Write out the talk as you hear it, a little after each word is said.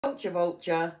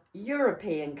Vulture,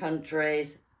 European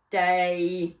countries,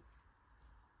 day.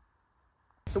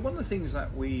 So one of the things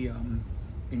that we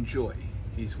enjoy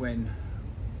is when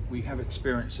we have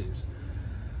experiences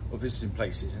of visiting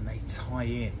places and they tie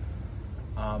in.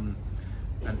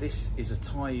 And this is a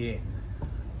tie-in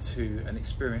to an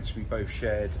experience we both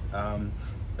shared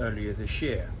earlier this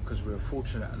year, because we were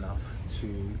fortunate enough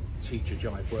to teach a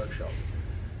Jive workshop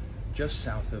just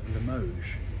south of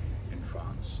Limoges in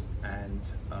France, and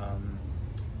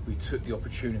we took the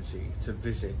opportunity to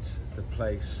visit the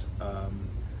place,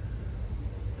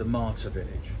 the martyr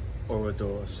village,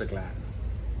 Oradour, Glane.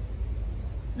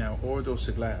 Now, Oradour,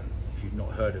 Glane, if you've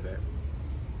not heard of it,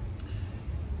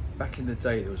 back in the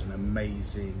day there was an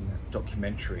amazing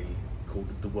documentary called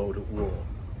The World at War,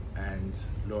 and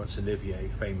Laurence Olivier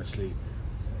famously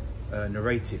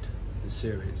narrated the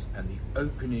series, and the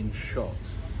opening shot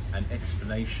and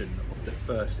explanation of the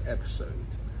first episode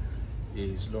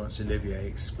is Laurence Olivier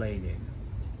explaining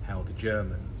how the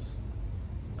Germans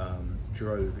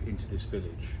drove into this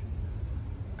village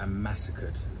and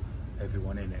massacred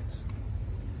everyone in it.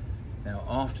 Now,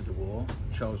 after the war,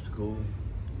 General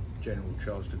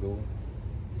Charles de Gaulle,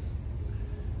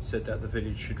 said that the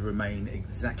village should remain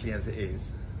exactly as it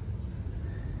is,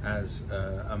 as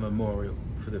a memorial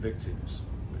for the victims,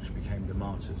 which became the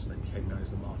martyrs. They became known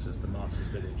as the Martyrs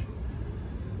Village.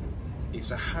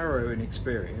 It's a harrowing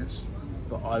experience,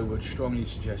 but I would strongly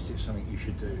suggest it's something you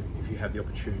should do if you have the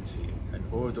opportunity. And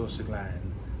Oradour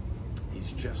Glane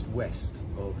is just west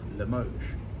of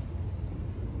Limoges.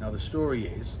 Now, the story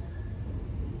is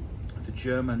the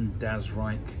German Das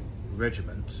Reich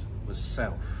regiment was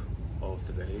south of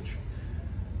the village,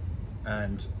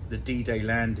 and the D-Day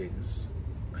landings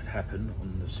had happened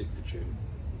on the 6th of June,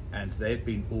 and they had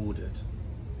been ordered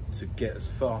to get as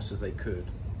fast as they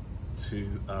could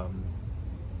to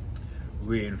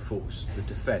reinforce the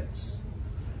defence.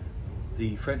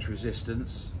 The French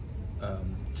resistance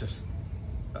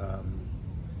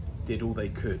did all they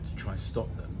could to try and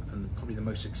stop them, and probably the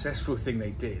most successful thing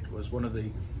they did was one of the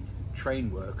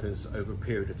train workers over a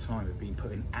period of time had been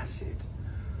putting acid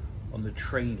on the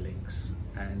train links,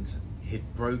 and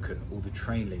he'd broken all the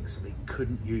train links so they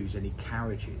couldn't use any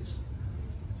carriages,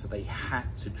 so they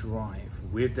had to drive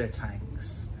with their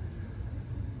tanks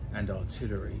and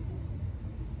artillery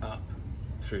up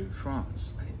through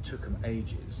France, and it took them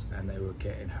ages, and they were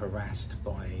getting harassed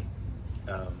by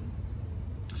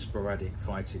sporadic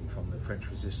fighting from the French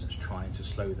resistance trying to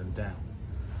slow them down.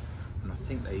 And I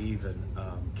think they even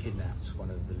kidnapped one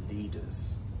of the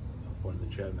leaders of one of the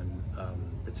German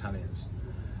battalions.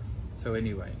 So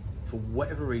anyway, for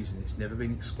whatever reason, it's never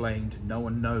been explained. No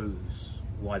one knows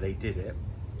why they did it,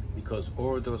 because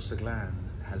Oradour Glane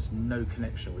has no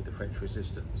connection with the French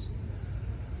resistance.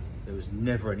 There was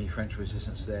never any French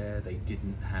resistance there. They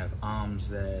didn't have arms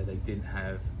there. They didn't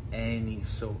have any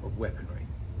sort of weaponry.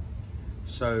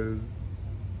 So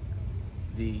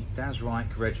the Das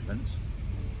Reich regiment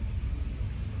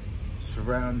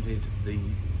surrounded the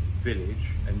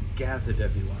village and gathered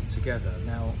everyone together.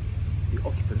 Now, the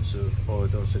occupants of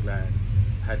Oradour Glane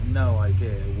had no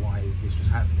idea why this was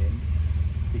happening,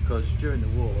 because during the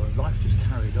war, life just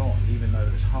carried on, even though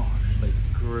it was harsh. They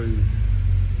grew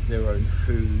their own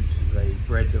food, they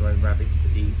bred their own rabbits to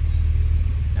eat,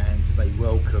 and they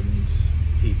welcomed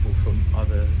people from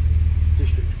other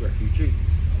districts, refugees.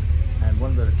 And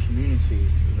one of the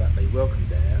communities that they welcomed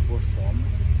there was from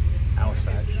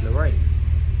Alsace-Lorraine,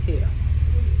 here.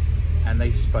 And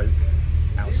they spoke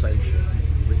Alsatian,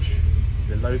 which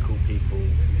the local people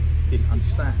didn't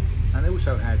understand. And they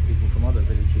also had people from other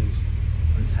villages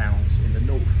and towns in the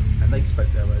north, and they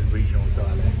spoke their own regional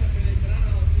dialect.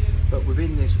 But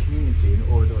within this community in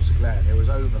Oradour Glane, there was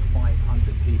over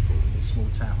 500 people in this small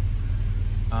town,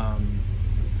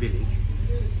 village.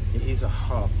 It is a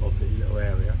hub of the little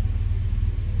area.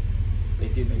 They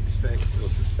didn't expect or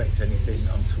suspect anything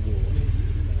untoward,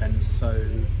 and so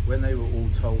when they were all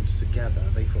told to gather,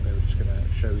 they thought they were just going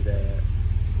to show their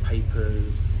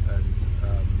papers,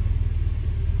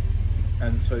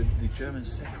 and so the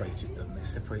Germans separated them. They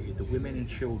separated the women and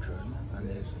children, and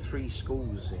there's 3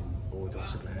 schools in Oradour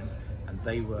Glane, and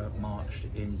they were marched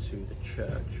into the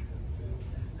church,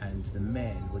 and the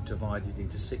men were divided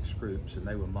into 6 groups, and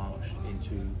they were marched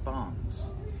into barns.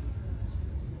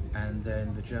 And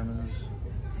then the Germans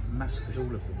massacred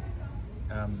all of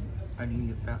them.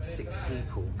 Only about 6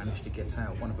 people managed to get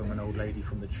out. One of them, an old lady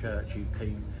from the church, who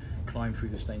climbed through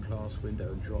the stained glass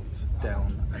window and dropped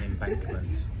down an embankment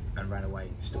and ran away.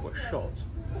 Still got shot,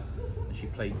 and she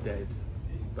played dead.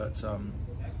 But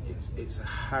it's a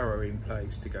harrowing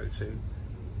place to go to,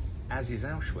 as is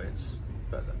Auschwitz.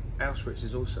 but Auschwitz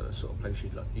is also a sort of place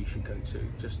you should go to,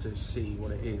 just to see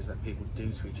what it is that people do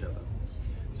to each other.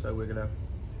 So we're going to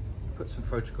put some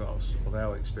photographs of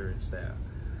our experience there.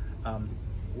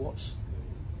 What's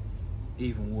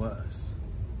even worse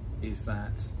is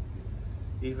that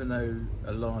even though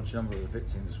a large number of the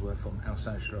victims were from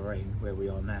Alsace-Lorraine, where we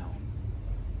are now,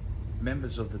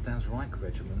 members of the Das Reich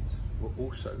regiment were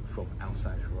also from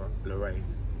Alsace-Lorraine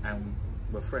and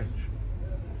were French.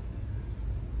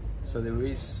 So there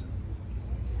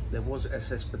was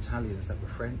SS battalions that were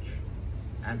French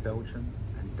and Belgian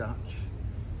and Dutch.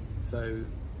 So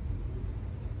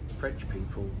French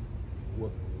people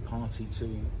were party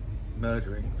to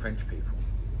murdering French people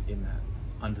in that,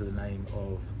 under the name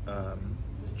of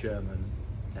the German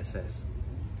SS.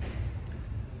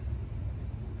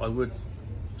 I would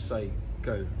say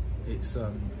go. It's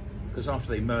because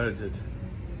after they murdered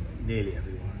nearly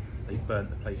everyone, they burnt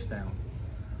the place down,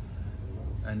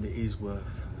 and it is worth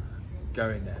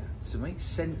going there to make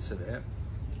sense of it.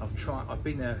 I've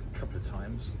been there a couple of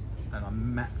times, and I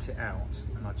mapped it out,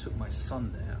 and I took my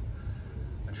son there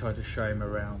and tried to show him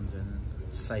around and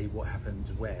say what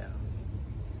happened where,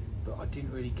 but I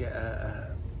didn't really get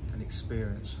an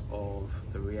experience of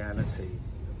the reality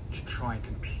to try and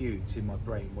compute in my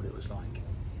brain what it was like.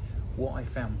 What I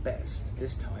found best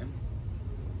this time,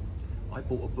 I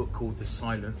bought a book called The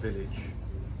Silent Village,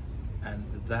 and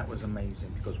that was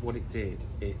amazing because what it did,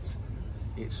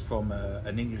 it's from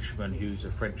an Englishman who's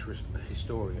a French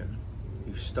historian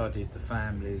who studied the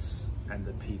families and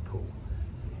the people,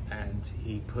 and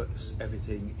he puts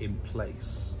everything in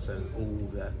place. So all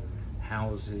the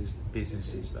houses, the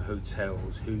businesses, the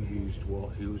hotels, who used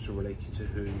what, who was related to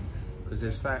who, because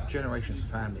there's generations of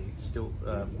family still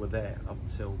were there up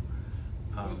until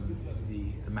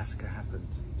the massacre happened.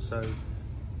 So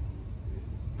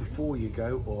before you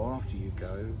go or after you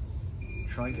go,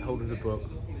 try and get hold of the book,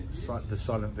 The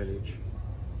Silent Village.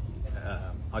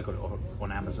 I got it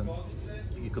on Amazon.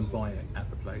 You can buy it at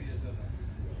the place,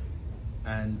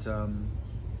 and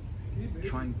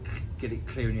try and get it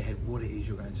clear in your head what it is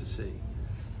you're going to see.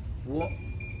 What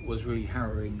was really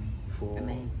harrowing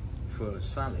for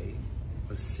Sally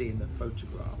was seeing the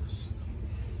photographs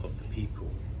of the people.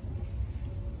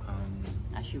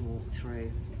 As you walk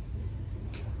through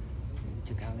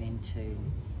to go into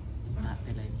that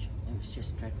village, it was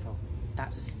just dreadful.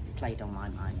 That's played on my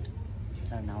mind.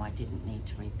 So no, I didn't need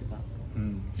to read the book.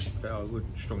 But I would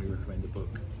strongly recommend the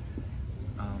book.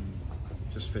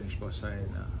 Just finish by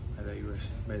saying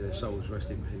may their souls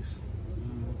rest in peace.